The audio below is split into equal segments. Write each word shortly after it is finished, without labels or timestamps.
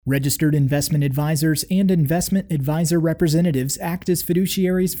Registered investment advisors and investment advisor representatives act as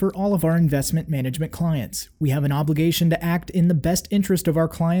fiduciaries for all of our investment management clients. We have an obligation to act in the best interest of our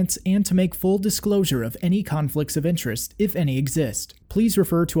clients and to make full disclosure of any conflicts of interest, if any exist. Please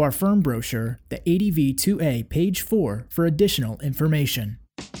refer to our firm brochure, the ADV2A, page 4, for additional information.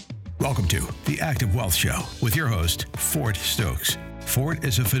 Welcome to the Active Wealth Show with your host, Fort Stokes. Fort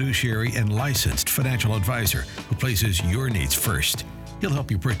is a fiduciary and licensed financial advisor who places your needs first. He'll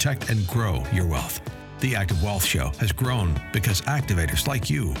help you protect and grow your wealth. The Active Wealth Show has grown because activators like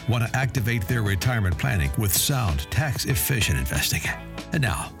you want to activate their retirement planning with sound, tax-efficient investing. And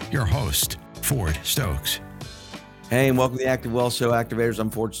now, your host, Fort Stokes. Hey, and welcome to the Active Wealth Show, Activators. I'm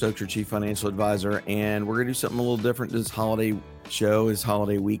Fort Stokes, your Chief Financial Advisor, and we're going to do something a little different this holiday show, this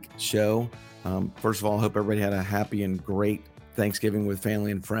holiday week show. First of all, I hope everybody had a happy and great Thanksgiving with family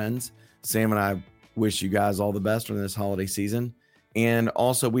and friends. Sam and I wish you guys all the best during this holiday season. And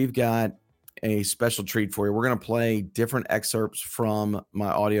also, we've got a special treat for you. We're going to play different excerpts from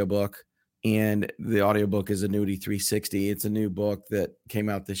my audiobook, and the audiobook is Annuity 360. It's a new book that came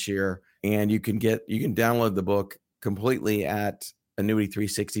out this year, and you can download the book completely at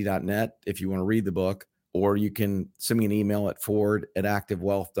annuity360.net if you want to read the book, or you can send me an email at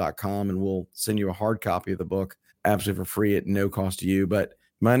ford@activewealth.com, and we'll send you a hard copy of the book absolutely for free at no cost to you. But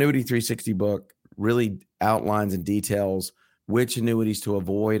my Annuity 360 book really outlines and details which annuities to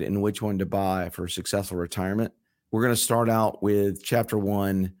avoid and which one to buy for successful retirement. We're going to start out with chapter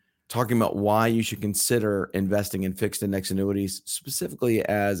 1, talking about why you should consider investing in fixed index annuities, specifically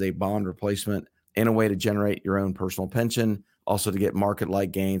as a bond replacement and a way to generate your own personal pension, also to get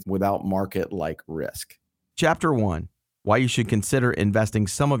market-like gains without market-like risk. Chapter 1, why you should consider investing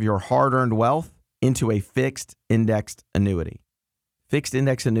some of your hard-earned wealth into a fixed indexed annuity. Fixed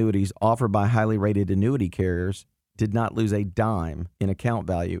index annuities offered by highly rated annuity carriers did not lose a dime in account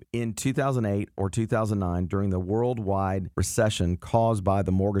value in 2008 or 2009 during the worldwide recession caused by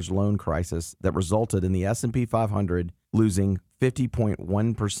the mortgage loan crisis that resulted in the S&P 500 losing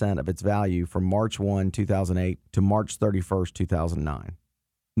 50.1% of its value from March 1, 2008 to March 31, 2009.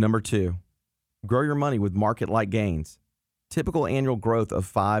 Number 2, grow your money with market-like gains. Typical annual growth of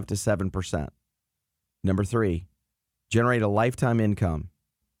 5 to 7%. Number 3, generate a lifetime income.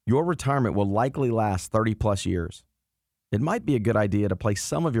 Your retirement will likely last 30 plus years. It might be a good idea to place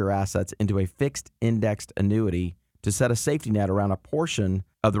some of your assets into a fixed indexed annuity to set a safety net around a portion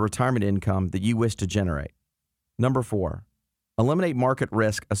of the retirement income that you wish to generate. Number 4, eliminate market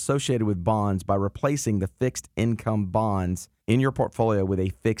risk associated with bonds by replacing the fixed income bonds in your portfolio with a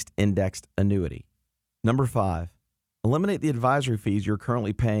fixed indexed annuity. Number 5, eliminate the advisory fees you're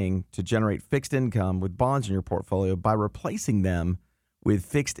currently paying to generate fixed income with bonds in your portfolio by replacing them with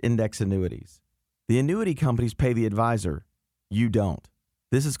fixed index annuities. The annuity companies pay the advisor. You don't.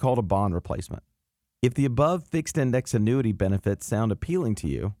 This is called a bond replacement. If the above fixed index annuity benefits sound appealing to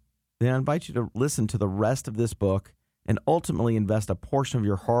you, then I invite you to listen to the rest of this book and ultimately invest a portion of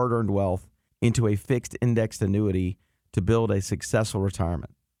your hard-earned wealth into a fixed indexed annuity to build a successful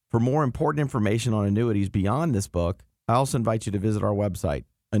retirement. For more important information on annuities beyond this book, I also invite you to visit our website,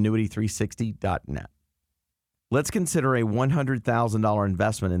 annuity360.net. Let's consider a $100,000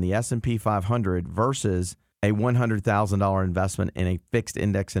 investment in the S&P 500 versus a $100,000 investment in a fixed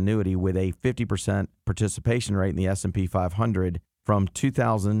index annuity with a 50% participation rate in the S&P 500 from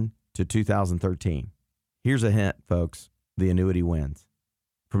 2000 to 2013. Here's a hint, folks. The annuity wins.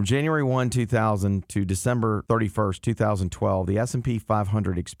 From January 1, 2000 to December 31, 2012, the S&P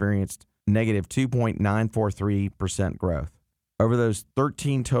 500 experienced negative 2.943% growth. Over those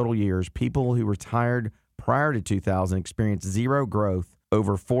 13 total years, people who retired prior to 2000 experienced zero growth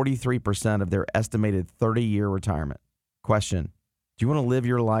over 43% of their estimated 30-year retirement. Question: do you want to live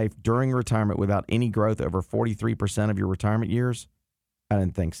your life during retirement without any growth over 43% of your retirement years? I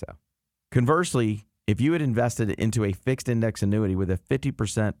didn't think so. Conversely, if you had invested into a fixed index annuity with a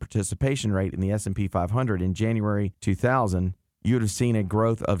 50% participation rate in the S&P 500 in January 2000, you would have seen a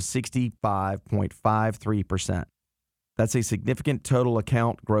growth of 65.53%. That's a significant total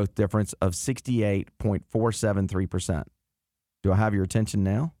account growth difference of 68.473%. Do I have your attention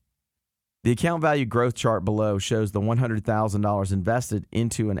now? The account value growth chart below shows the $100,000 invested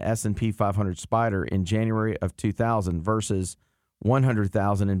into an S&P 500 SPDR in January of 2000 versus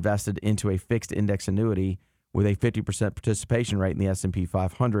 $100,000 invested into a fixed index annuity with a 50% participation rate in the S&P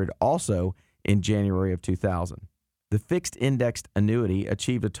 500 also in January of 2000. The fixed indexed annuity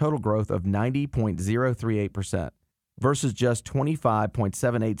achieved a total growth of 90.038%. versus just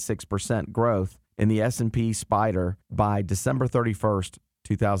 25.786% growth in the S&P SPDR by December 31st,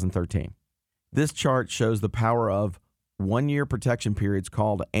 2013. This chart shows the power of one-year protection periods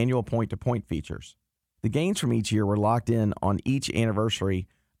called annual point-to-point features. The gains from each year were locked in on each anniversary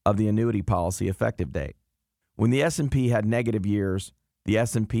of the annuity policy effective date. When the S&P had negative years, the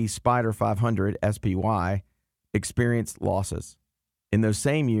S&P SPDR 500, SPY, experienced losses. In those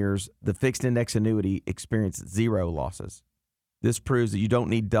same years, the fixed index annuity experienced 0 losses. This proves that you don't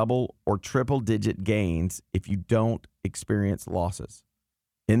need double or triple digit gains if you don't experience losses.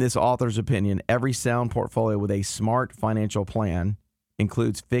 In this author's opinion, every sound portfolio with a smart financial plan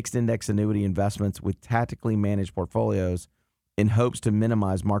includes fixed index annuity investments with tactically managed portfolios in hopes to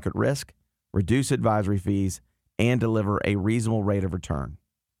minimize market risk, reduce advisory fees, and deliver a reasonable rate of return.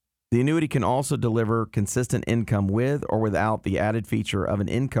 The annuity can also deliver consistent income with or without the added feature of an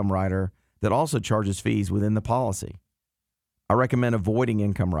income rider that also charges fees within the policy. I recommend avoiding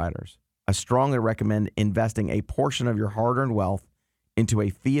income riders. I strongly recommend investing a portion of your hard-earned wealth into a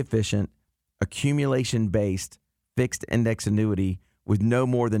fee-efficient, accumulation-based fixed index annuity with no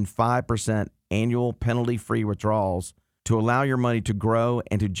more than 5% annual penalty-free withdrawals to allow your money to grow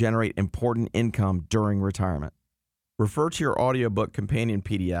and to generate important income during retirement. Refer to your audiobook companion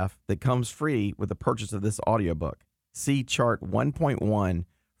PDF that comes free with the purchase of this audiobook. See Chart 1.1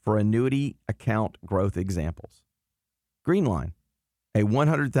 for annuity account growth examples. Greenline, a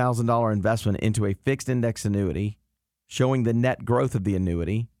 $100,000 investment into a fixed index annuity, showing the net growth of the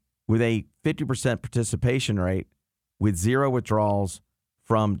annuity with a 50% participation rate with 0 withdrawals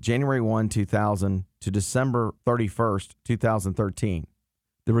from January 1, 2000 to December 31st, 2013.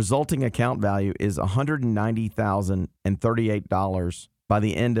 The resulting account value is $190,038 by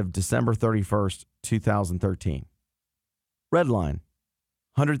the end of December 31st, 2013. Redline,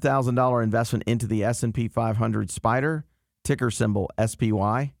 $100,000 investment into the S&P 500 SPDR, ticker symbol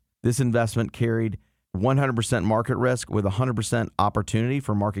SPY. This investment carried 100% market risk with 100% opportunity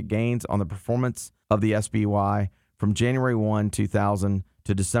for market gains on the performance of the SPY from January 1, 2000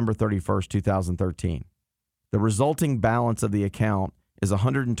 to December 31st, 2013. The resulting balance of the account is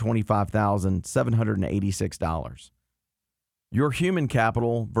 $125,786. Your human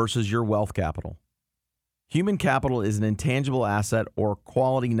capital versus your wealth capital. Human capital is an intangible asset or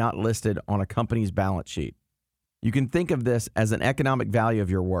quality not listed on a company's balance sheet. You can think of this as an economic value of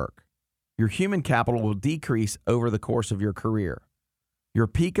your work. Your human capital will decrease over the course of your career. Your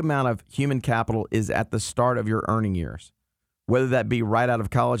peak amount of human capital is at the start of your earning years, whether that be right out of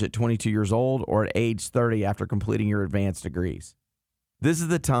college at 22 years old or at age 30 after completing your advanced degrees. This is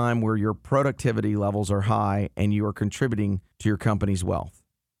the time where your productivity levels are high and you are contributing to your company's wealth.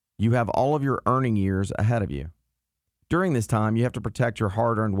 You have all of your earning years ahead of you. During this time, you have to protect your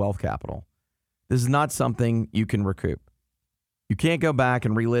hard-earned wealth capital. This is not something you can recoup. You can't go back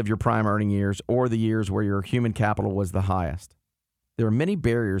and relive your prime earning years or the years where your human capital was the highest. There are many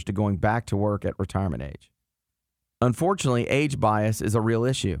barriers to going back to work at retirement age. Unfortunately, age bias is a real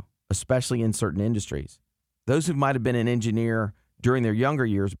issue, especially in certain industries. Those who might have been an engineer during their younger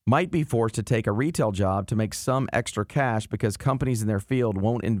years might be forced to take a retail job to make some extra cash because companies in their field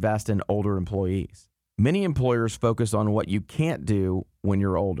won't invest in older employees. Many employers focus on what you can't do when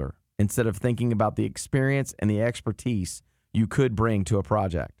you're older, instead of thinking about the experience and the expertise you could bring to a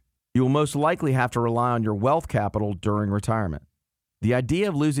project. You will most likely have to rely on your wealth capital during retirement. The idea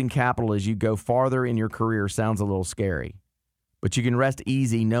of losing capital as you go farther in your career sounds a little scary, but you can rest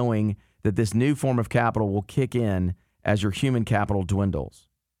easy knowing that this new form of capital will kick in as your human capital dwindles.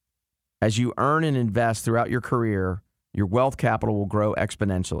 As you earn and invest throughout your career, your wealth capital will grow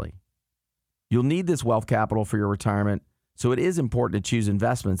exponentially. You'll need this wealth capital for your retirement, so it is important to choose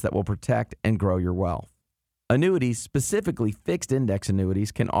investments that will protect and grow your wealth. Annuities, specifically fixed index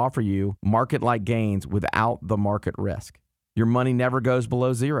annuities, can offer you market-like gains without the market risk. Your money never goes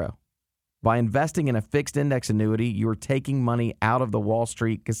below 0. By investing in a fixed index annuity, you are taking money out of the Wall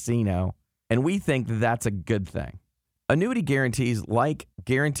Street casino, and we think that that's a good thing. Annuity guarantees, like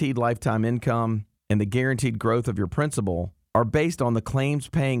guaranteed lifetime income and the guaranteed growth of your principal, are based on the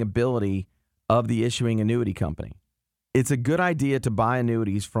claims-paying ability of the issuing annuity company. It's a good idea to buy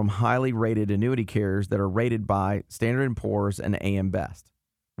annuities from highly rated annuity carriers that are rated by Standard & Poor's and AM Best.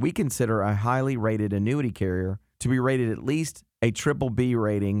 We consider a highly rated annuity carrier to be rated at least a BBB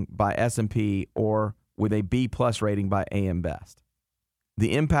rating by S&P or with a B+ rating by AM Best.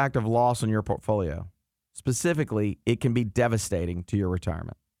 The impact of loss on your portfolio. Specifically, it can be devastating to your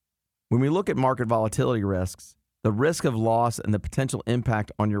retirement. When we look at market volatility risks, the risk of loss and the potential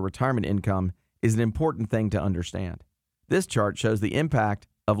impact on your retirement income is an important thing to understand. This chart shows the impact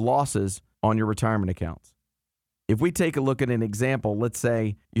of losses on your retirement accounts. If we take a look at an example, let's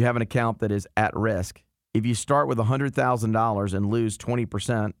say you have an account that is at risk. If you start with $100,000 and lose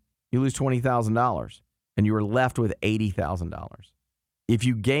 20%, you lose $20,000. and you were left with $80,000. If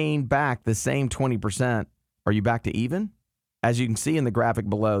you gain back the same 20%, are you back to even? As you can see in the graphic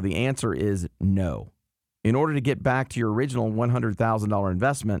below, the answer is no. In order to get back to your original $100,000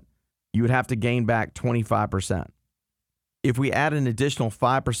 investment, you would have to gain back 25%. If we add an additional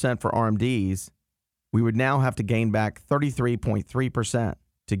 5% for RMDs, we would now have to gain back 33.3%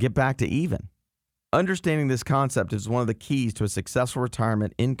 to get back to even. Understanding this concept is one of the keys to a successful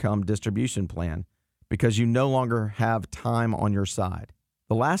retirement income distribution plan because you no longer have time on your side.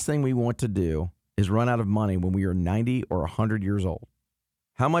 The last thing we want to do is run out of money when we are 90 or 100 years old.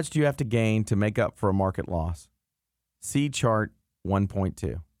 How much do you have to gain to make up for a market loss? See chart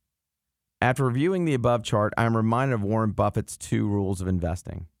 1.2. After reviewing the above chart, I am reminded of Warren Buffett's 2 rules of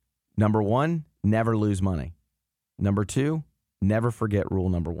investing. Number 1, never lose money. Number 2, never forget rule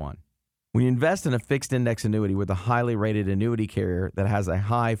number 1. When you invest in a fixed index annuity with a highly rated annuity carrier that has a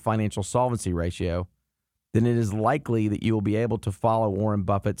high financial solvency ratio, then it is likely that you will be able to follow Warren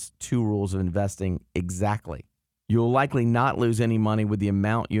Buffett's 2 rules of investing exactly. You will likely not lose any money with the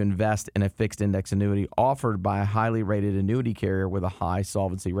amount you invest in a fixed index annuity offered by a highly rated annuity carrier with a high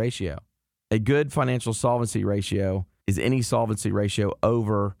solvency ratio. A good financial solvency ratio is any solvency ratio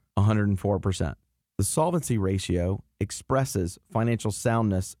over 104%. The solvency ratio expresses financial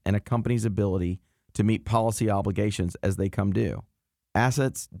soundness and a company's ability to meet policy obligations as they come due.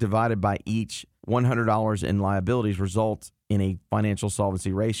 Assets divided by each $100 in liabilities results in a financial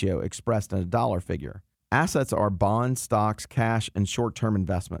solvency ratio expressed in a dollar figure. Assets are bonds, stocks, cash, and short-term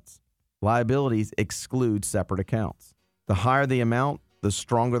investments. Liabilities exclude separate accounts. The higher the amount, the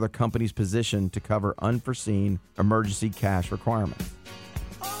stronger the company's position to cover unforeseen emergency cash requirements.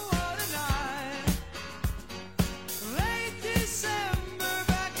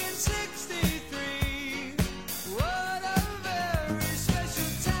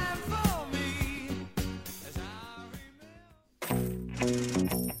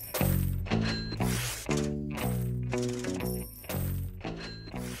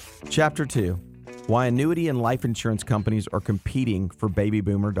 Chapter 2, Why Annuity and Life Insurance Companies Are Competing for Baby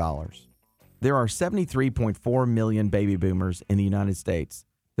Boomer Dollars. There are 73.4 million baby boomers in the United States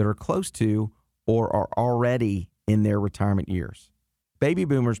that are close to or are already in their retirement years. Baby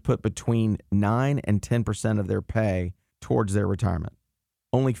boomers put between 9 and 10% of their pay towards their retirement.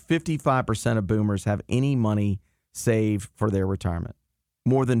 Only 55% of boomers have any money saved for their retirement.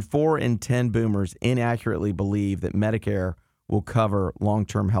 More than 4 in 10 boomers inaccurately believe that Medicare will cover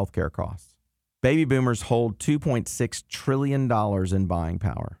long-term health care costs. Baby boomers hold $2.6 trillion in buying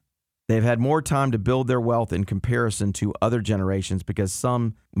power. They've had more time to build their wealth in comparison to other generations because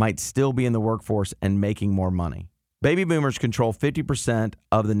some might still be in the workforce and making more money. Baby boomers control 50%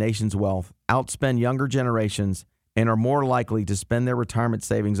 of the nation's wealth, outspend younger generations, and are more likely to spend their retirement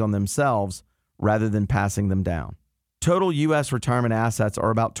savings on themselves rather than passing them down. Total U.S. retirement assets are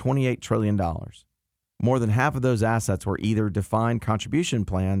about $28 trillion. More than half of those assets were either defined contribution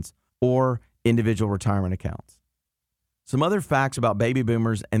plans or individual retirement accounts. Some other facts about baby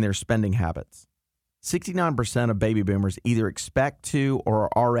boomers and their spending habits. 69% of baby boomers either expect to or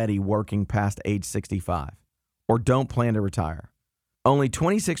are already working past age 65 or don't plan to retire. Only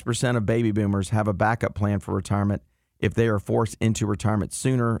 26% of baby boomers have a backup plan for retirement if they are forced into retirement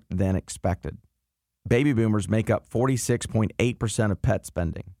sooner than expected. Baby boomers make up 46.8% of pet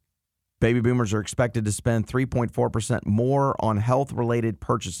spending. Baby boomers are expected to spend 3.4% more on health-related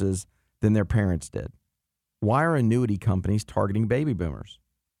purchases than their parents did. Why are annuity companies targeting baby boomers?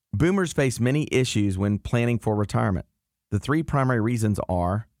 Boomers face many issues when planning for retirement. The 3 primary reasons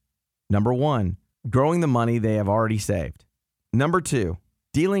are, number 1, growing the money they have already saved. Number 2,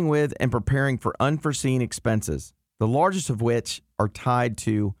 dealing with and preparing for unforeseen expenses, the largest of which are tied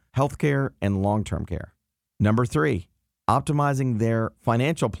to healthcare and long-term care. Number 3, optimizing their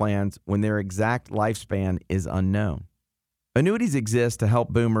financial plans when their exact lifespan is unknown. Annuities exist to help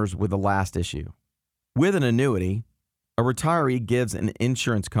boomers with the last issue. With an annuity, a retiree gives an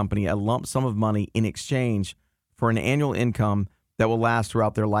insurance company a lump sum of money in exchange for an annual income that will last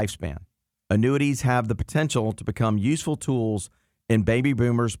throughout their lifespan. Annuities have the potential to become useful tools in baby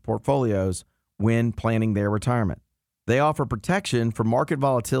boomers' portfolios when planning their retirement. They offer protection from market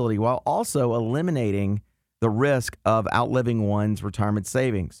volatility while also eliminating the risk of outliving one's retirement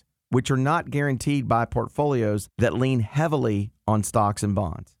savings, which are not guaranteed by portfolios that lean heavily on stocks and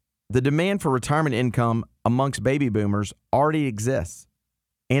bonds. The demand for retirement income amongst baby boomers already exists,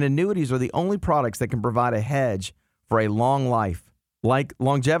 and annuities are the only products that can provide a hedge for a long life, like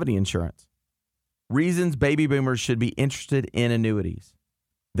longevity insurance. Reasons baby boomers should be interested in annuities.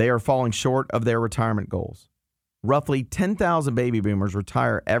 They are falling short of their retirement goals. Roughly 10,000 baby boomers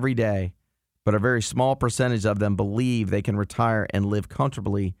retire every day but a very small percentage of them believe they can retire and live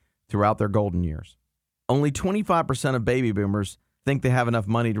comfortably throughout their golden years. Only 25% of baby boomers think they have enough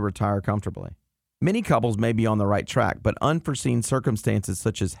money to retire comfortably. Many couples may be on the right track, but unforeseen circumstances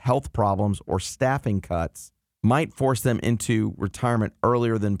such as health problems or staffing cuts might force them into retirement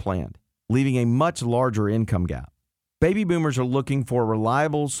earlier than planned, leaving a much larger income gap. Baby boomers are looking for a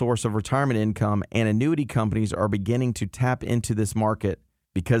reliable source of retirement income, and annuity companies are beginning to tap into this market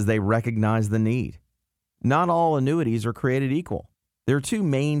because they recognize the need. Not all annuities are created equal. There are two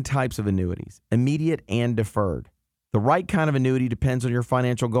main types of annuities, immediate and deferred. The right kind of annuity depends on your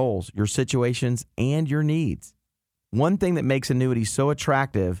financial goals, your situations, and your needs. One thing that makes annuities so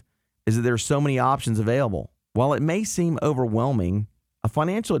attractive is that there are so many options available. While it may seem overwhelming, a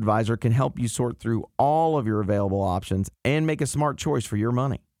financial advisor can help you sort through all of your available options and make a smart choice for your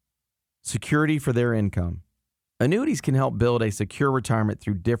money. Security for their income. Annuities can help build a secure retirement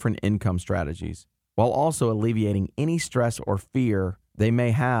through different income strategies, while also alleviating any stress or fear they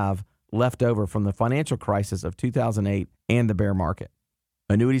may have left over from the financial crisis of 2008 and the bear market.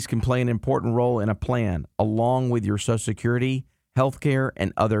 Annuities can play an important role in a plan, along with your Social Security, healthcare,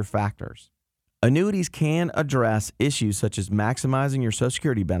 and other factors. Annuities can address issues such as maximizing your Social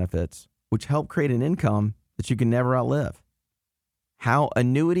Security benefits, which help create an income that you can never outlive. How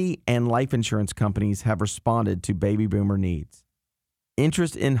annuity and life insurance companies have responded to baby boomer needs.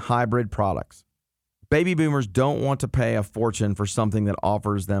 Interest in hybrid products. Baby boomers don't want to pay a fortune for something that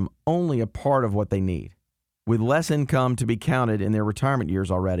offers them only a part of what they need. With less income to be counted in their retirement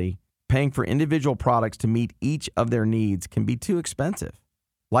years already, paying for individual products to meet each of their needs can be too expensive.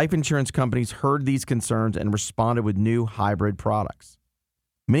 Life insurance companies heard these concerns and responded with new hybrid products.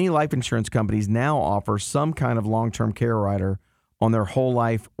 Many life insurance companies now offer some kind of long-term care rider on their whole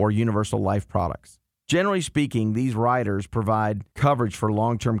life or universal life products. Generally speaking, these riders provide coverage for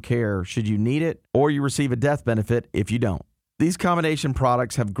long-term care should you need it, or you receive a death benefit if you don't. These combination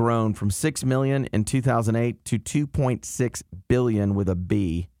products have grown from $6 million in 2008 to $2.6 billion with a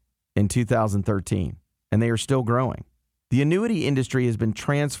B in 2013, and they are still growing. The annuity industry has been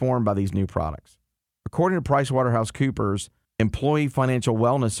transformed by these new products. According to PricewaterhouseCoopers' Employee Financial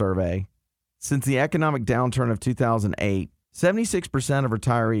Wellness Survey, since the economic downturn of 2008, 76% of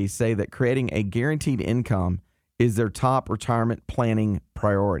retirees say that creating a guaranteed income is their top retirement planning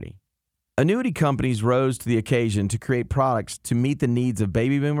priority. Annuity companies rose to the occasion to create products to meet the needs of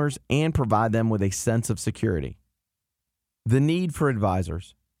baby boomers and provide them with a sense of security. The need for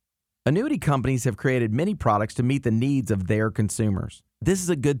advisors. Annuity companies have created many products to meet the needs of their consumers. This is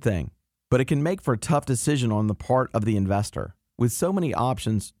a good thing, but it can make for a tough decision on the part of the investor. With so many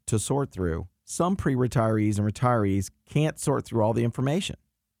options to sort through, some pre-retirees and retirees can't sort through all the information.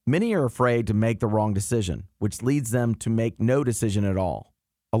 Many are afraid to make the wrong decision, which leads them to make no decision at all.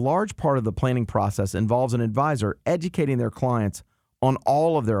 A large part of the planning process involves an advisor educating their clients on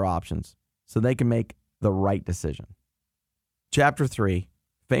all of their options so they can make the right decision. Chapter 3.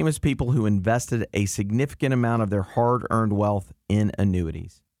 Famous people who invested a significant amount of their hard-earned wealth in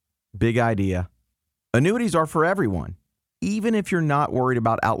annuities. Big idea. Annuities are for everyone. Even if you're not worried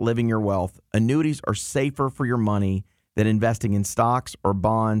about outliving your wealth, annuities are safer for your money than investing in stocks or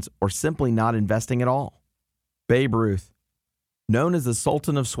bonds or simply not investing at all. Babe Ruth. Known as the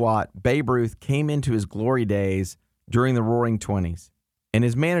Sultan of SWAT, Babe Ruth came into his glory days during the Roaring '20s, and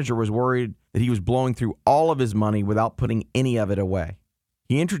his manager was worried that he was blowing through all of his money without putting any of it away.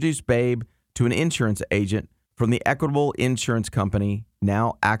 He introduced Babe to an insurance agent from the Equitable Insurance Company,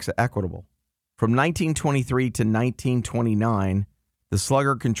 now AXA Equitable. From 1923 to 1929, the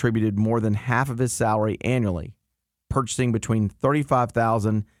slugger contributed more than half of his salary annually, purchasing between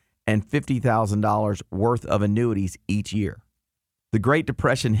 $35,000 and $50,000 worth of annuities each year. The Great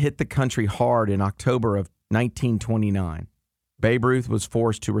Depression hit the country hard in October of 1929. Babe Ruth was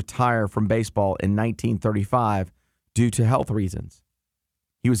forced to retire from baseball in 1935 due to health reasons.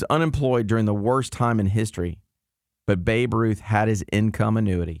 He was unemployed during the worst time in history, but Babe Ruth had his income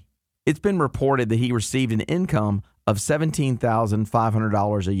annuity. It's been reported that he received an income of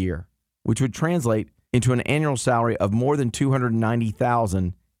 $17,500 a year, which would translate into an annual salary of more than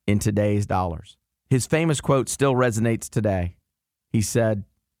 $290,000 in today's dollars. His famous quote still resonates today. He said,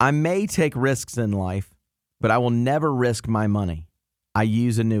 "I may take risks in life, but I will never risk my money. I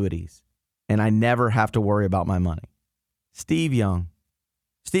use annuities, and I never have to worry about my money." Steve Young.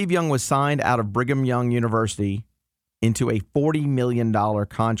 Steve Young was signed out of Brigham Young University into a $40 million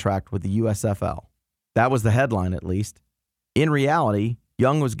contract with the USFL. That was the headline, at least. In reality,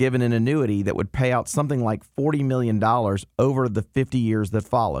 Young was given an annuity that would pay out something like $40 million over the 50 years that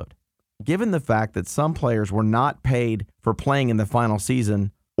followed. Given the fact that some players were not paid for playing in the final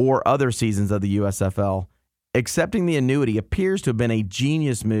season or other seasons of the USFL, accepting the annuity appears to have been a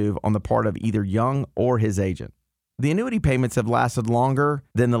genius move on the part of either Young or his agent. The annuity payments have lasted longer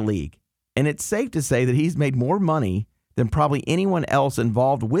than the league, and it's safe to say that he's made more money than probably anyone else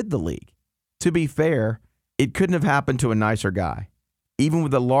involved with the league. To be fair, it couldn't have happened to a nicer guy. Even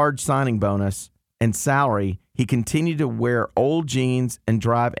with a large signing bonus and salary, he continued to wear old jeans and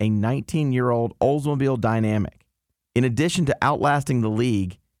drive a 19-year-old Oldsmobile Dynamic. In addition to outlasting the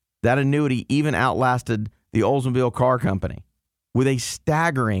league, that annuity even outlasted the Oldsmobile Car Company. With a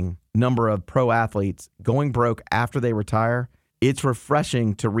staggering number of pro athletes going broke after they retire, it's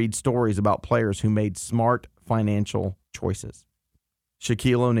refreshing to read stories about players who made smart financial choices.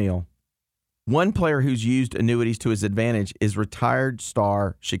 Shaquille O'Neal. One player who's used annuities to his advantage is retired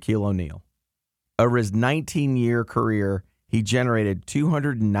star Shaquille O'Neal. Over his 19-year career, he generated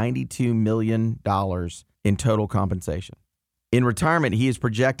 $292 million in total compensation. In retirement, he is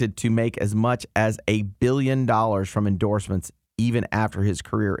projected to make as much as $1 billion from endorsements even after his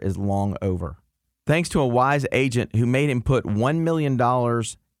career is long over. Thanks to a wise agent who made him put $1 million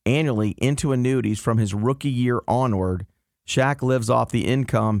annually into annuities from his rookie year onward, Shaq lives off the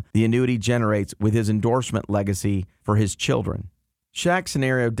income the annuity generates with his endorsement legacy for his children. Shaq's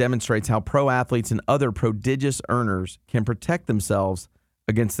scenario demonstrates how pro athletes and other prodigious earners can protect themselves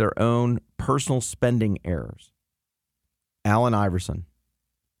against their own personal spending errors. Allen Iverson.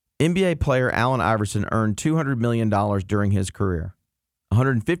 NBA player Allen Iverson earned $200 million during his career,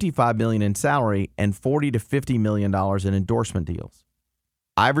 $155 million in salary, and $40 to $50 million in endorsement deals.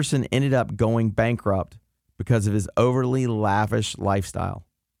 Iverson ended up going bankrupt because of his overly lavish lifestyle.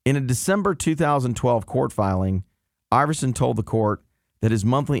 In a December 2012 court filing, Iverson told the court that his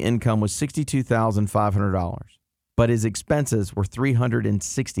monthly income was $62,500, but his expenses were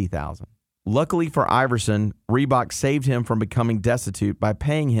 $360,000. Luckily for Iverson, Reebok saved him from becoming destitute by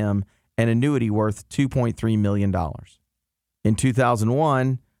paying him an annuity worth $2.3 million. In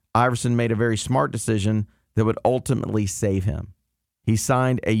 2001, Iverson made a very smart decision that would ultimately save him. He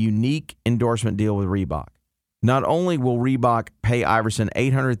signed a unique endorsement deal with Reebok. Not only will Reebok pay Iverson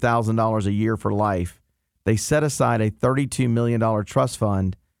 $800,000 a year for life, they set aside a $32 million trust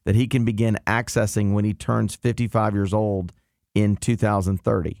fund that he can begin accessing when he turns 55 years old in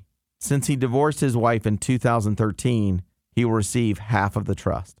 2030. Since he divorced his wife in 2013, he will receive half of the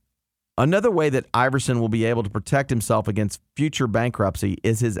trust. Another way that Iverson will be able to protect himself against future bankruptcy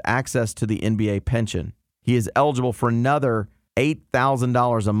is his access to the NBA pension. He is eligible for another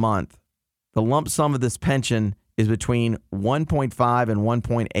 $8,000 a month. The lump sum of this pension is between $1.5 and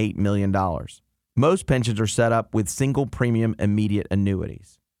 $1.8 million. Most pensions are set up with single premium immediate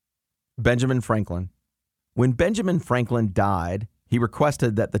annuities. Benjamin Franklin. When Benjamin Franklin died, he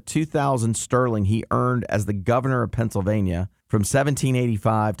requested that the 2,000 sterling he earned as the governor of Pennsylvania from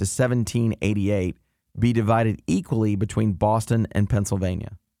 1785 to 1788 be divided equally between Boston and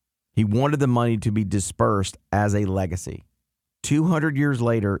Pennsylvania. He wanted the money to be dispersed as a legacy. 200 years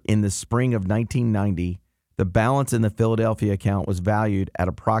later, in the spring of 1990, the balance in the Philadelphia account was valued at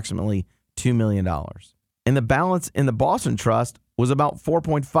approximately $2 million. And the balance in the Boston Trust was about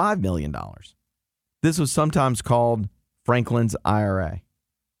 $4.5 million. This was sometimes called Franklin's IRA.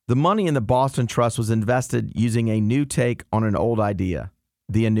 The money in the Boston Trust was invested using a new take on an old idea,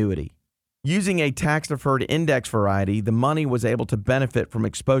 the annuity. Using a tax-deferred index variety, the money was able to benefit from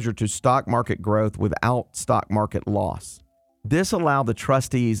exposure to stock market growth without stock market loss. This allowed the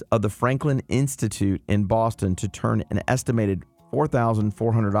trustees of the Franklin Institute in Boston to turn an estimated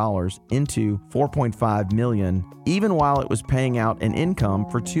 $4,400 into $4.5 million, even while it was paying out an income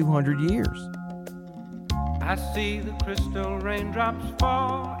for 200 years. I see the crystal raindrops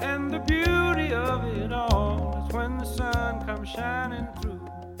fall, and the beauty of it all is when the sun comes shining through.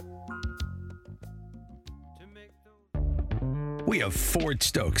 We have Ford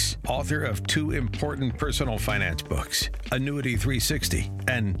Stokes, author of two important personal finance books, Annuity 360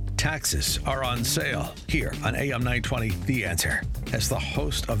 and Taxes Are on Sale, here on AM 920, The Answer, as the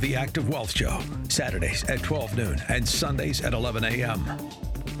host of The Active Wealth Show, Saturdays at 12 noon and Sundays at 11 a.m.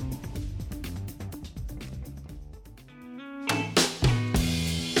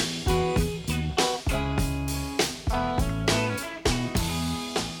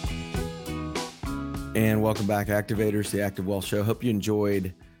 And welcome back, Activators, the Active Wealth Show. Hope you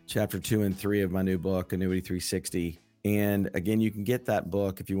enjoyed chapter 2 and 3 of my new book, Annuity 360. And again, you can get that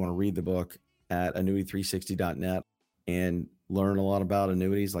book if you want to read the book at annuity360.net and learn a lot about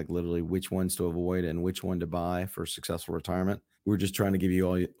annuities, like literally which ones to avoid and which one to buy for successful retirement. We're just trying to give you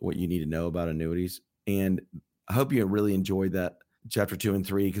all what you need to know about annuities. And I hope you really enjoyed that chapter 2 and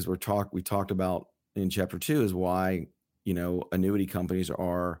 3, because we talked about in chapter 2 is why annuity companies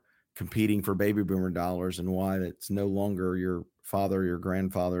are competing for baby boomer dollars and why it's no longer your father, your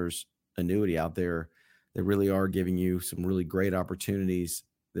grandfather's annuity out there. They really are giving you some really great opportunities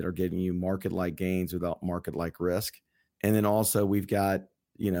that are getting you market-like gains without market-like risk. And then also we've got,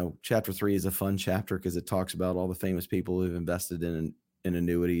 chapter 3 is a fun chapter because it talks about all the famous people who've invested in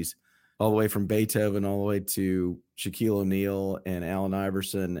annuities, all the way from Beethoven, all the way to Shaquille O'Neal and Allen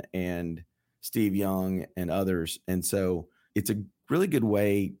Iverson and Steve Young and others. And so it's a really good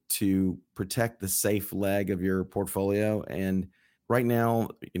way to protect the safe leg of your portfolio. And right now,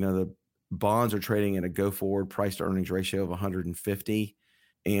 the bonds are trading at a go forward price to earnings ratio of 150,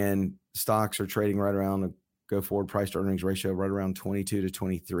 and stocks are trading right around a go forward price to earnings ratio right around 22 to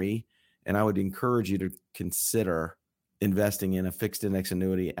 23. And I would encourage you to consider investing in a fixed index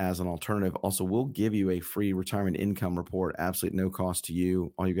annuity as an alternative. Also, we'll give you a free retirement income report, absolutely no cost to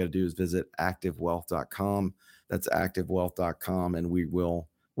you. All you got to do is visit activewealth.com. That's activewealth.com. And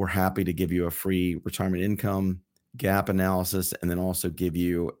we're happy to give you a free retirement income gap analysis, and then also give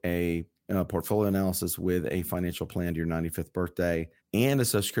you a portfolio analysis with a financial plan to your 95th birthday and a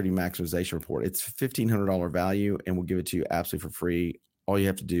Social Security maximization report. It's $1,500 value, and we'll give it to you absolutely for free. All you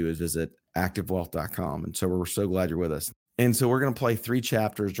have to do is visit activewealth.com. And so we're so glad you're with us. And so we're going to play 3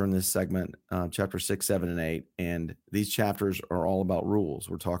 chapters during this segment, chapter 6, 7, and 8. And these chapters are all about rules.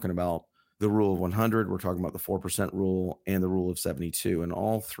 We're talking about the rule of 100. We're talking about the 4% rule and the rule of 72. And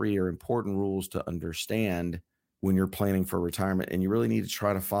all 3 are important rules to understand when you're planning for retirement. And you really need to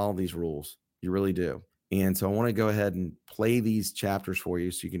try to follow these rules. You really do. And so I want to go ahead and play these chapters for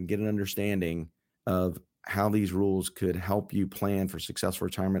you so you can get an understanding of how these rules could help you plan for successful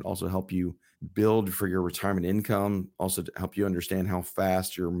retirement, also help you build for your retirement income, also to help you understand how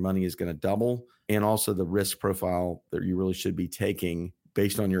fast your money is going to double, and also the risk profile that you really should be taking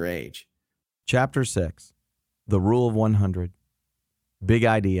based on your age. Chapter 6, the rule of 100. Big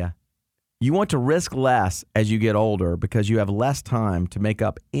idea. You want to risk less as you get older because you have less time to make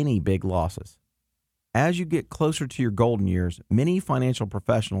up any big losses. As you get closer to your golden years, many financial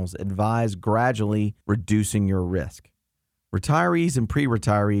professionals advise gradually reducing your risk. Retirees and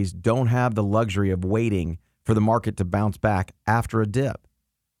pre-retirees don't have the luxury of waiting for the market to bounce back after a dip.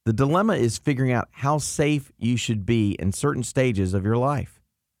 The dilemma is figuring out how safe you should be in certain stages of your life.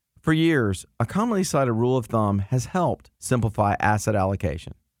 For years, a commonly cited rule of thumb has helped simplify asset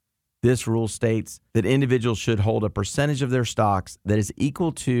allocation. This rule states that individuals should hold a percentage of their stocks that is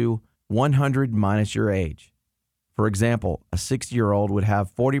equal to 100 minus your age. For example, a 60-year-old would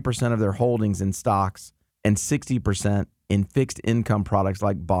have 40% of their holdings in stocks and 60% in fixed income products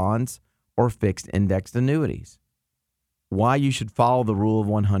like bonds or fixed indexed annuities. Why you should follow the rule of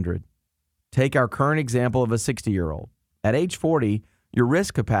 100. Take our current example of a 60-year-old. At age 40, your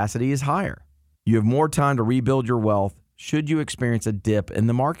risk capacity is higher. You have more time to rebuild your wealth should you experience a dip in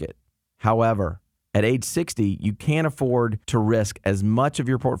the market. However, at age 60, you can't afford to risk as much of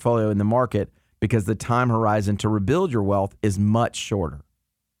your portfolio in the market because the time horizon to rebuild your wealth is much shorter.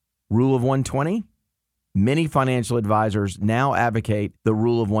 Rule of 120? Many financial advisors now advocate the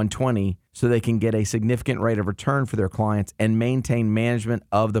rule of 120 so they can get a significant rate of return for their clients and maintain management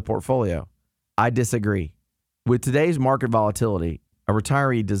of the portfolio. I disagree. With today's market volatility, a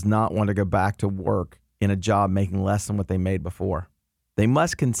retiree does not want to go back to work in a job making less than what they made before. They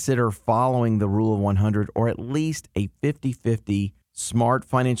must consider following the rule of 100 or at least a 50-50 smart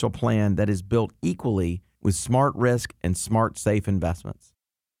financial plan that is built equally with smart risk and smart safe investments.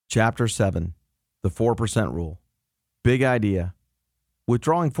 Chapter 7, the 4% rule. Big idea.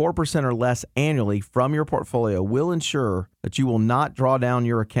 Withdrawing 4% or less annually from your portfolio will ensure that you will not draw down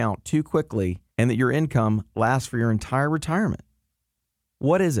your account too quickly and that your income lasts for your entire retirement.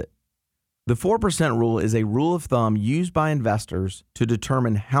 What is it? The 4% rule is a rule of thumb used by investors to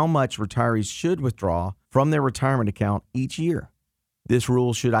determine how much retirees should withdraw from their retirement account each year. This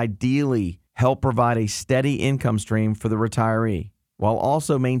rule should ideally help provide a steady income stream for the retiree, while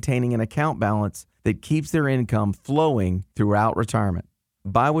also maintaining an account balance that keeps their income flowing throughout retirement.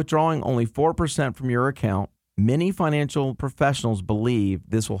 By withdrawing only 4% from your account, many financial professionals believe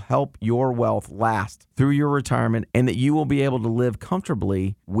this will help your wealth last through your retirement and that you will be able to live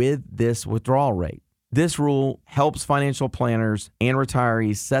comfortably with this withdrawal rate. This rule helps financial planners and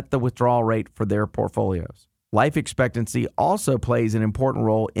retirees set the withdrawal rate for their portfolios. Life expectancy also plays an important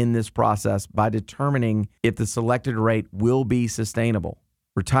role in this process by determining if the selected rate will be sustainable.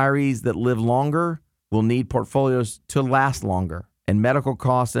 Retirees that live longer will need portfolios to last longer, and medical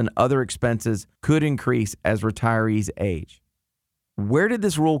costs and other expenses could increase as retirees age. Where did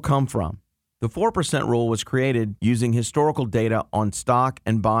this rule come from? The 4% rule was created using historical data on stock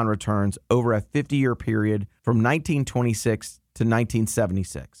and bond returns over a 50-year period from 1926 to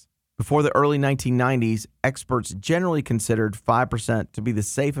 1976. Before the early 1990s, experts generally considered 5% to be the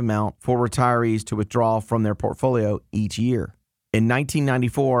safe amount for retirees to withdraw from their portfolio each year. In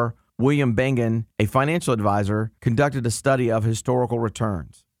 1994, William Bengen, a financial advisor, conducted a study of historical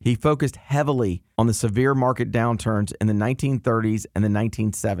returns. He focused heavily on the severe market downturns in the 1930s and the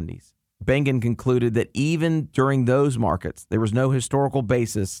 1970s. Bengen concluded that even during those markets, there was no historical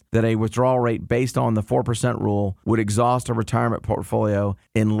basis that a withdrawal rate based on the 4% rule would exhaust a retirement portfolio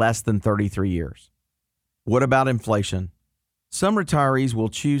in less than 33 years. What about inflation? Some retirees will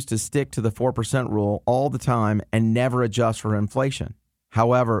choose to stick to the 4% rule all the time and never adjust for inflation.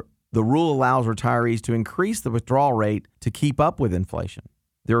 However, the rule allows retirees to increase the withdrawal rate to keep up with inflation.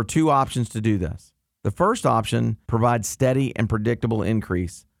 There are two options to do this. The first option provides steady and predictable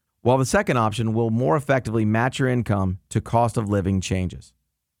increase, while the second option will more effectively match your income to cost of living changes.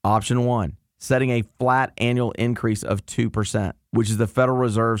 Option 1, setting a flat annual increase of 2%, which is the Federal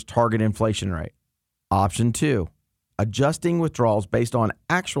Reserve's target inflation rate. Option 2, adjusting withdrawals based on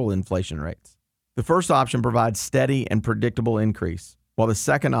actual inflation rates. The first option provides steady and predictable increase, while the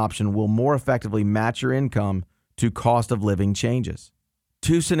second option will more effectively match your income to cost of living changes.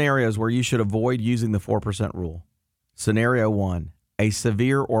 Two scenarios where you should avoid using the 4% rule. Scenario 1, a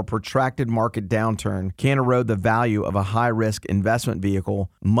severe or protracted market downturn can erode the value of a high-risk investment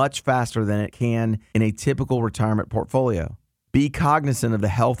vehicle much faster than it can in a typical retirement portfolio. Be cognizant of the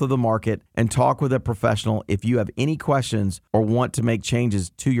health of the market and talk with a professional if you have any questions or want to make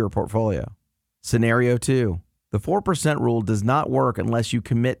changes to your portfolio. Scenario 2, the 4% rule does not work unless you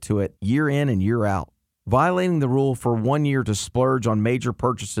commit to it year in and year out. Violating the rule for 1 year to splurge on major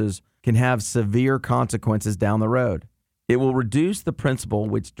purchases can have severe consequences down the road. It will reduce the principal,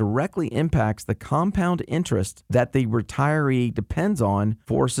 which directly impacts the compound interest that the retiree depends on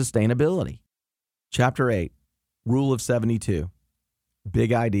for sustainability. Chapter 8, Rule of 72.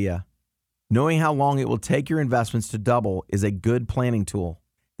 Big idea. Knowing how long it will take your investments to double is a good planning tool.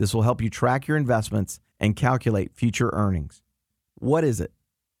 This will help you track your investments and calculate future earnings. What is it?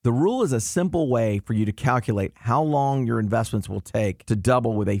 The rule is a simple way for you to calculate how long your investments will take to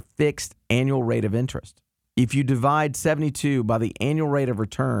double with a fixed annual rate of interest. If you divide 72 by the annual rate of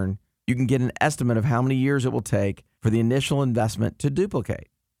return, you can get an estimate of how many years it will take for the initial investment to duplicate.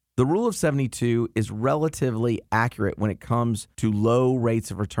 The rule of 72 is relatively accurate when it comes to low rates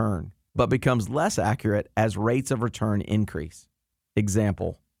of return, but becomes less accurate as rates of return increase.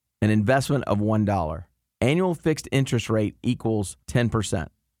 Example, an investment of $1. Annual fixed interest rate equals 10%.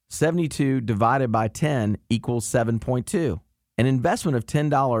 72 divided by 10 equals 7.2. An investment of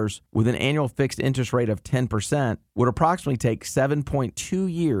 $10 with an annual fixed interest rate of 10% would approximately take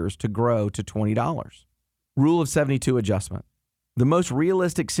 7.2 years to grow to $20. Rule of 72 adjustment. The most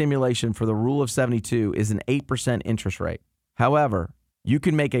realistic simulation for the rule of 72 is an 8% interest rate. However, you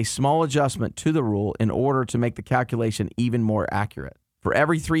can make a small adjustment to the rule in order to make the calculation even more accurate. For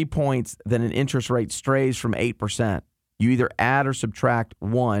every 3 points that an interest rate strays from 8%, you either add or subtract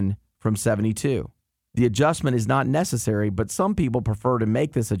 1 from 72. The adjustment is not necessary, but some people prefer to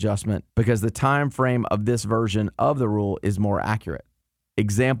make this adjustment because the time frame of this version of the rule is more accurate.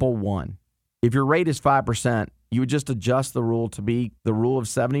 Example 1. If your rate is 5%, you would just adjust the rule to be the rule of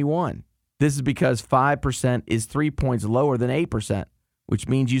 71. This is because 5% is 3 points lower than 8%, which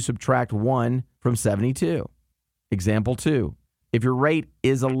means you subtract 1 from 72. Example 2. If your rate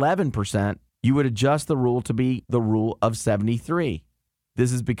is 11%, you would adjust the rule to be the rule of 73.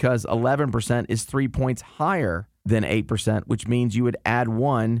 This is because 11% is 3 points higher than 8%, which means you would add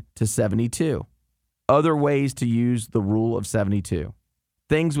 1 to 72. Other ways to use the rule of 72.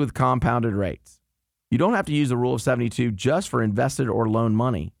 Things with compounded rates. You don't have to use the rule of 72 just for invested or loan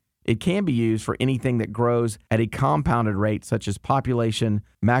money. It can be used for anything that grows at a compounded rate, such as population,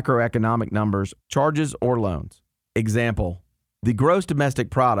 macroeconomic numbers, charges, or loans. Example, the gross domestic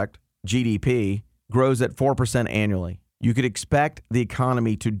product, GDP, grows at 4% annually. You could expect the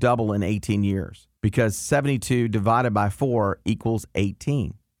economy to double in 18 years because 72 divided by 4 equals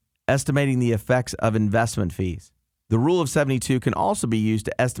 18. Estimating the effects of investment fees. The rule of 72 can also be used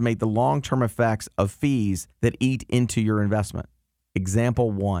to estimate the long-term effects of fees that eat into your investment.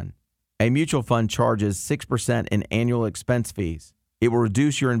 Example 1. A mutual fund charges 6% in annual expense fees. It will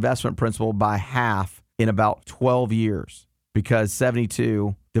reduce your investment principal by half in about 12 years because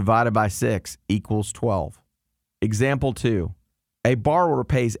 72 divided by 6 equals 12. Example 2. A borrower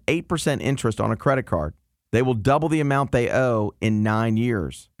pays 8% interest on a credit card. They will double the amount they owe in 9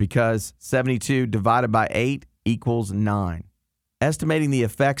 years because 72 divided by 8 equals 9. estimating the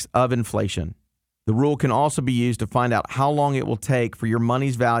effects of inflation. The rule can also be used to find out how long it will take for your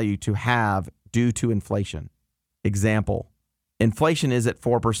money's value to halve due to inflation. Example, inflation is at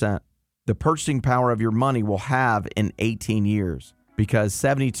 4%. The purchasing power of your money will halve in 18 years because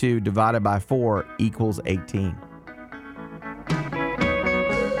 72 divided by 4 equals 18.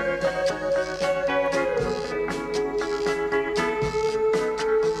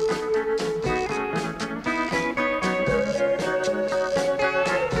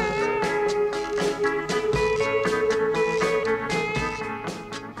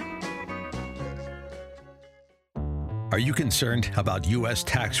 Are you concerned about U.S.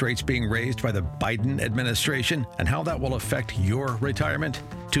 tax rates being raised by the Biden administration and how that will affect your retirement?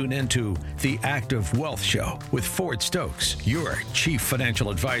 Tune into the Active Wealth Show with Ford Stokes, your chief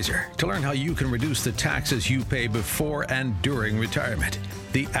financial advisor, to learn how you can reduce the taxes you pay before and during retirement.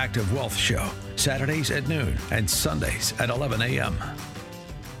 The Active Wealth Show, Saturdays at noon and Sundays at 11 a.m.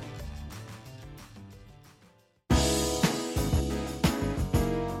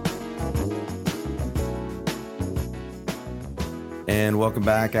 And welcome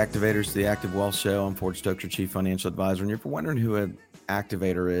back, Activators, to the Active Wealth Show. I'm Ford Stokes, your Chief Financial Advisor. And if you're wondering who an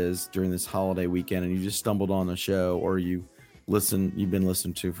activator is during this holiday weekend and you just stumbled on the show or you've been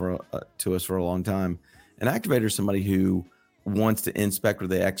listening to us for a long time, an activator is somebody who wants to inspect what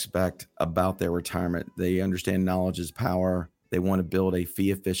they expect about their retirement. They understand knowledge is power. They want to build a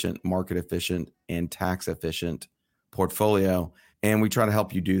fee-efficient, market-efficient, and tax-efficient portfolio. And we try to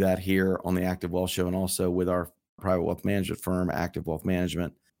help you do that here on the Active Wealth Show and also with our private wealth management firm, Active Wealth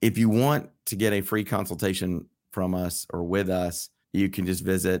Management. If you want to get a free consultation from us or with us, you can just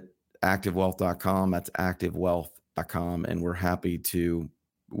visit activewealth.com. That's activewealth.com. And we're happy to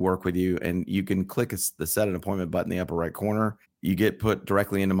work with you. And you can click the set an appointment button in the upper right corner. You get put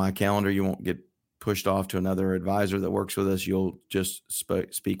directly into my calendar. You won't get pushed off to another advisor that works with us. You'll just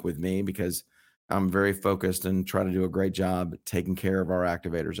speak with me because I'm very focused and try to do a great job taking care of our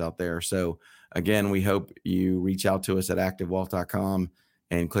activators out there. So again, we hope you reach out to us at activewealth.com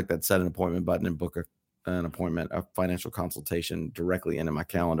and click that set an appointment button and book an appointment, a financial consultation directly into my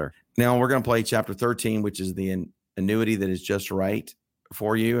calendar. Now we're going to play chapter 13, which is the annuity that is just right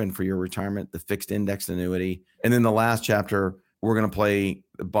for you and for your retirement, the fixed indexed annuity. And then the last chapter, we're going to play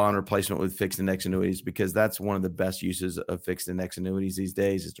the bond replacement with fixed index annuities because that's one of the best uses of fixed index annuities these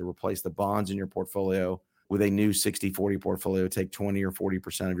days is to replace the bonds in your portfolio with a new 60-40 portfolio. Take 20 or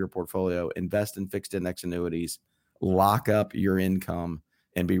 40% of your portfolio, invest in fixed index annuities, lock up your income,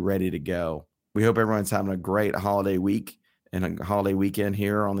 and be ready to go. We hope everyone's having a great holiday week and a holiday weekend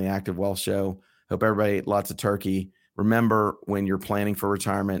here on the Active Wealth Show. Hope everybody ate lots of turkey. Remember, when you're planning for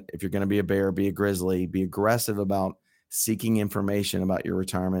retirement, if you're going to be a bear, be a grizzly, be aggressive about seeking information about your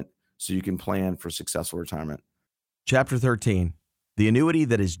retirement so you can plan for successful retirement. Chapter 13, the annuity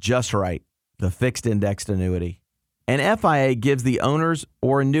that is just right, the fixed indexed annuity. An FIA gives the owners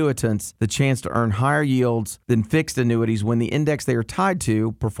or annuitants the chance to earn higher yields than fixed annuities when the index they are tied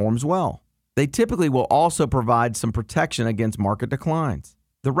to performs well. They typically will also provide some protection against market declines.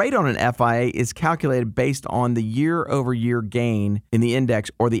 The rate on an FIA is calculated based on the year-over-year gain in the index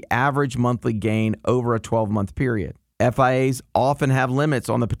or the average monthly gain over a 12-month period. FIAs often have limits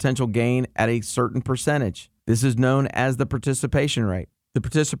on the potential gain at a certain percentage. This is known as the participation rate. The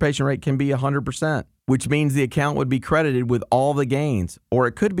participation rate can be 100%, which means the account would be credited with all the gains, or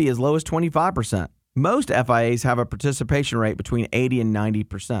it could be as low as 25%. Most FIAs have a participation rate between 80 and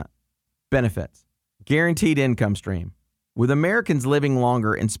 90%. Benefits: guaranteed income stream. With Americans living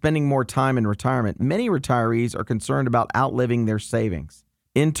longer and spending more time in retirement, many retirees are concerned about outliving their savings.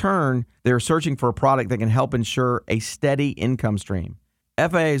 In turn, they are searching for a product that can help ensure a steady income stream.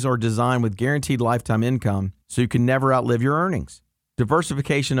 FIAs are designed with guaranteed lifetime income, so you can never outlive your earnings.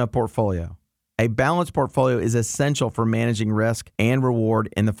 Diversification of portfolio. A balanced portfolio is essential for managing risk and reward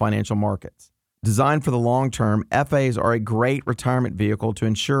in the financial markets. Designed for the long term, FIAs are a great retirement vehicle to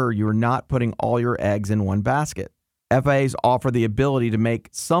ensure you are not putting all your eggs in one basket. FIAs offer the ability to make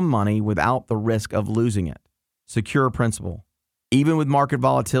some money without the risk of losing it. Secure principal. Even with market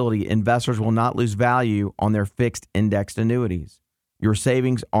volatility, investors will not lose value on their fixed indexed annuities. Your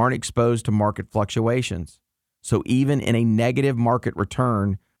savings aren't exposed to market fluctuations. So even in a negative market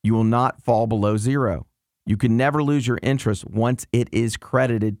return, you will not fall below zero. You can never lose your interest once it is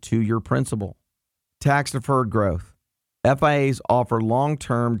credited to your principal. Tax-deferred growth. FIAs offer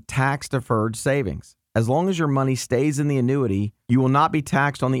long-term tax-deferred savings. As long as your money stays in the annuity, you will not be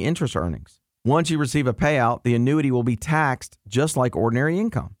taxed on the interest earnings. Once you receive a payout, the annuity will be taxed just like ordinary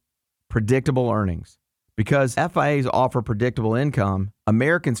income. Predictable earnings. Because FIAs offer predictable income,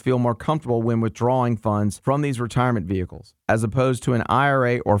 Americans feel more comfortable when withdrawing funds from these retirement vehicles, as opposed to an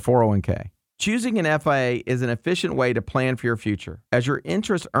IRA or 401k. Choosing an FIA is an efficient way to plan for your future, as your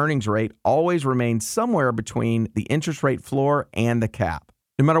interest earnings rate always remains somewhere between the interest rate floor and the cap.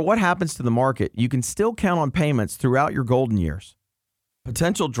 No matter what happens to the market, you can still count on payments throughout your golden years.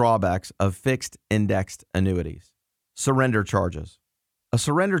 Potential drawbacks of fixed indexed annuities. Surrender charges. A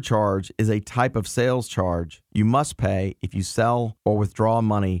surrender charge is a type of sales charge you must pay if you sell or withdraw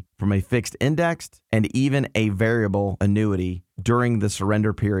money from a fixed indexed and even a variable annuity during the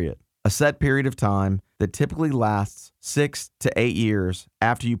surrender period, a set period of time that typically lasts 6 to 8 years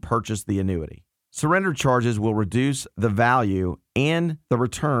after you purchase the annuity. Surrender charges will reduce the value and the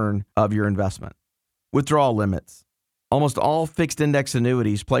return of your investment. Withdrawal limits. Almost all fixed index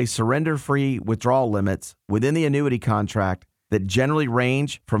annuities place surrender-free withdrawal limits within the annuity contract that generally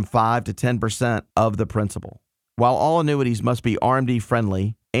range from 5 to 10% of the principal. While all annuities must be RMD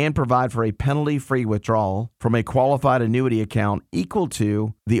friendly and provide for a penalty-free withdrawal from a qualified annuity account equal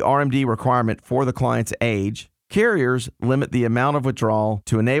to the RMD requirement for the client's age, carriers limit the amount of withdrawal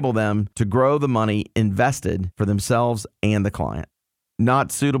to enable them to grow the money invested for themselves and the client.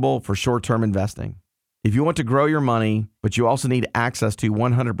 Not suitable for short-term investing. If you want to grow your money, but you also need access to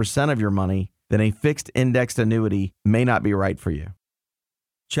 100% of your money, then a fixed indexed annuity may not be right for you.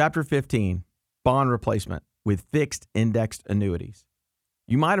 Chapter 15, Bond Replacement with Fixed Indexed Annuities.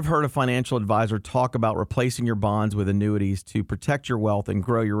 You might have heard a financial advisor talk about replacing your bonds with annuities to protect your wealth and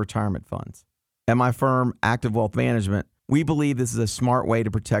grow your retirement funds. At my firm, Active Wealth Management, we believe this is a smart way to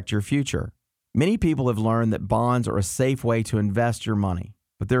protect your future. Many people have learned that bonds are a safe way to invest your money,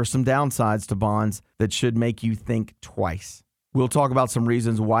 but there are some downsides to bonds that should make you think twice. We'll talk about some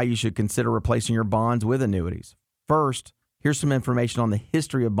reasons why you should consider replacing your bonds with annuities. First, here's some information on the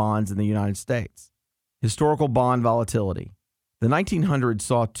history of bonds in the United States. Historical bond volatility. The 1900s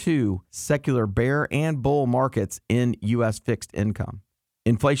saw two secular bear and bull markets in U.S. fixed income.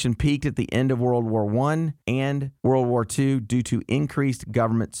 Inflation peaked at the end of World War I and World War II due to increased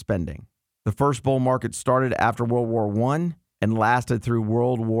government spending. The first bull market started after World War I and lasted through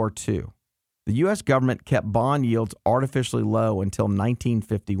World War II. The U.S. government kept bond yields artificially low until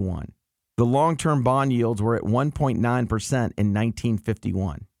 1951. The long-term bond yields were at 1.9% in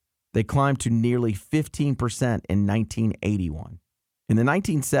 1951. They climbed to nearly 15% in 1981. In the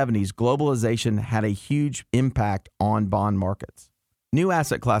 1970s, globalization had a huge impact on bond markets. New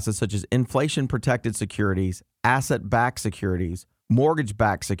asset classes such as inflation-protected securities, asset-backed securities,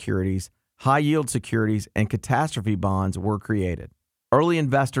 mortgage-backed securities, high-yield securities, and catastrophe bonds were created. Early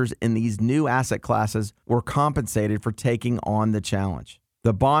investors in these new asset classes were compensated for taking on the challenge.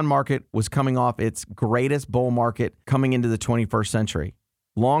 The bond market was coming off its greatest bull market coming into the 21st century.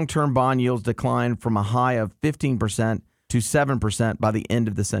 Long-term bond yields declined from a high of 15% to 7% by the end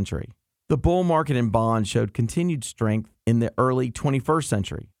of the century. The bull market in bonds showed continued strength in the early 21st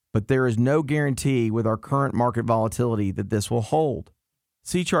century, but there is no guarantee with our current market volatility that this will hold.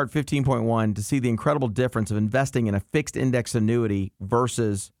 See Chart 15.1 to see the incredible difference of investing in a fixed index annuity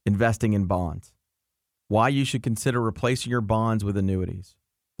versus investing in bonds. Why you should consider replacing your bonds with annuities.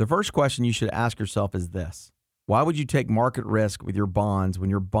 The first question you should ask yourself is this: why would you take market risk with your bonds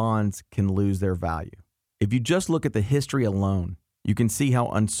when your bonds can lose their value? If you just look at the history alone, you can see how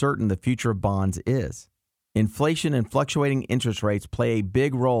uncertain the future of bonds is. Inflation and fluctuating interest rates play a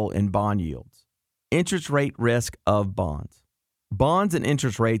big role in bond yields. Interest rate risk of bonds. Bonds and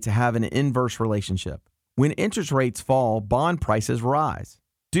interest rates have an inverse relationship. When interest rates fall, bond prices rise.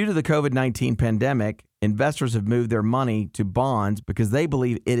 Due to the COVID-19 pandemic, investors have moved their money to bonds because they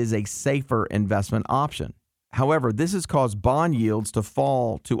believe it is a safer investment option. However, this has caused bond yields to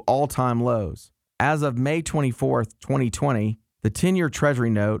fall to all-time lows. As of May 24, 2020, the 10-year Treasury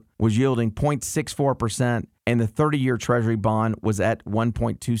note was yielding 0.64% and the 30-year Treasury bond was at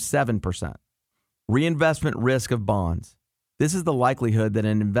 1.27%. Reinvestment risk of bonds. This is the likelihood that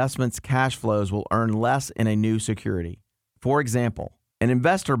an investment's cash flows will earn less in a new security. For example, an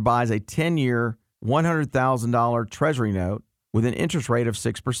investor buys a 10-year, $100,000 Treasury note with an interest rate of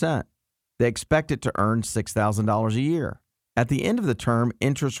 6%. They expect it to earn $6,000 a year. At the end of the term,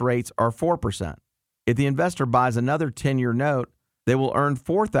 interest rates are 4%. If the investor buys another 10-year note, they will earn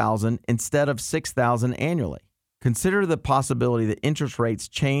 $4,000 instead of $6,000 annually. Consider the possibility that interest rates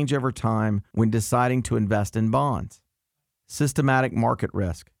change over time when deciding to invest in bonds. Systematic market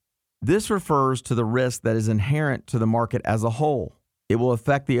risk. This refers to the risk that is inherent to the market as a whole. It will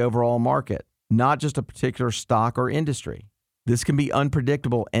affect the overall market, not just a particular stock or industry. This can be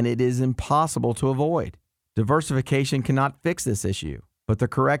unpredictable and it is impossible to avoid. Diversification cannot fix this issue, but the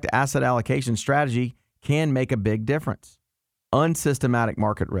correct asset allocation strategy can make a big difference. unsystematic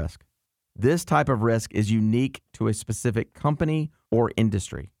market risk. This type of risk is unique to a specific company or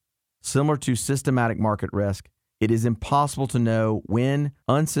industry. Similar to systematic market risk, it is impossible to know when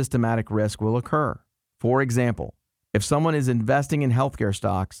unsystematic risk will occur. For example, if someone is investing in healthcare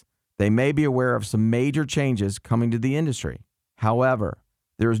stocks, they may be aware of some major changes coming to the industry. However,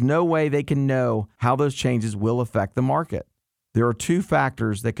 there is no way they can know how those changes will affect the market. There are two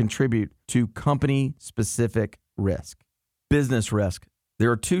factors that contribute to company-specific risk. Business risk.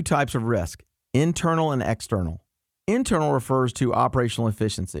 There are two types of risk, internal and external. Internal refers to operational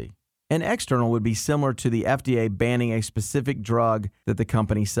efficiency, and external would be similar to the FDA banning a specific drug that the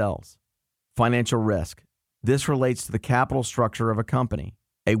company sells. Financial risk. This relates to the capital structure of a company.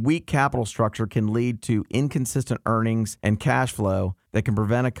 A weak capital structure can lead to inconsistent earnings and cash flow that can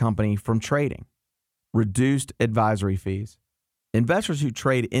prevent a company from trading. Reduced advisory fees. Investors who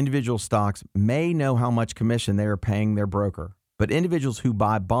trade individual stocks may know how much commission they are paying their broker, but individuals who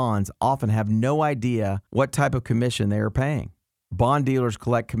buy bonds often have no idea what type of commission they are paying. Bond dealers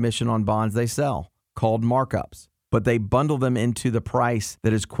collect commission on bonds they sell, called markups, but they bundle them into the price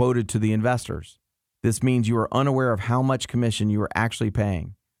that is quoted to the investors. This means you are unaware of how much commission you are actually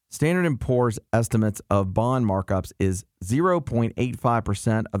paying. Standard & Poor's estimates of bond markups is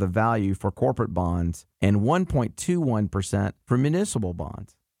 0.85% of the value for corporate bonds and 1.21% for municipal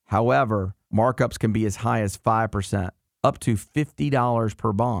bonds. However, markups can be as high as 5%, up to $50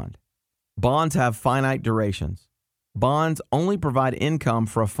 per bond. Bonds have finite durations. Bonds only provide income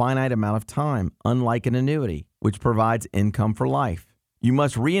for a finite amount of time, unlike an annuity, which provides income for life. You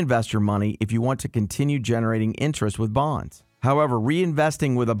must reinvest your money if you want to continue generating interest with bonds. However,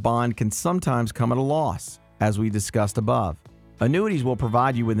 reinvesting with a bond can sometimes come at a loss, as we discussed above. Annuities will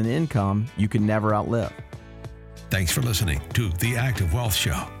provide you with an income you can never outlive. Thanks for listening to The Active Wealth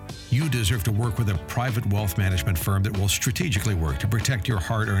Show. You deserve to work with a private wealth management firm that will strategically work to protect your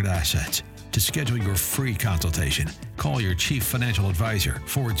hard-earned assets. To schedule your free consultation, call your Chief Financial Advisor,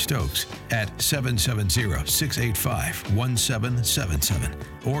 Ford Stokes, at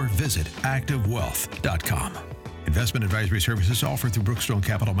 770-685-1777 or visit activewealth.com. Investment advisory services offered through Brookstone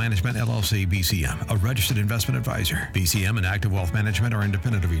Capital Management, LLC, BCM, a registered investment advisor. BCM and Active Wealth Management are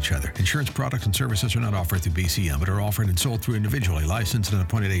independent of each other. Insurance products and services are not offered through BCM, but are offered and sold through individually licensed and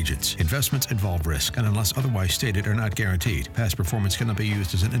appointed agents. Investments involve risk, and unless otherwise stated, are not guaranteed. Past performance cannot be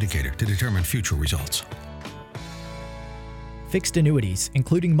used as an indicator to determine future results. Fixed annuities,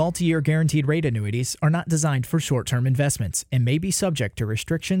 including multi-year guaranteed rate annuities, are not designed for short-term investments and may be subject to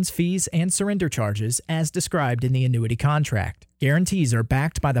restrictions, fees, and surrender charges as described in the annuity contract. Guarantees are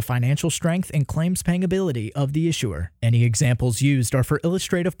backed by the financial strength and claims-paying ability of the issuer. Any examples used are for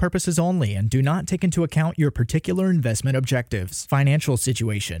illustrative purposes only and do not take into account your particular investment objectives, financial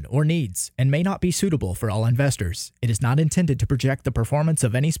situation, or needs, and may not be suitable for all investors. It is not intended to project the performance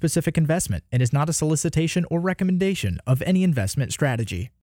of any specific investment and is not a solicitation or recommendation of any investment strategy.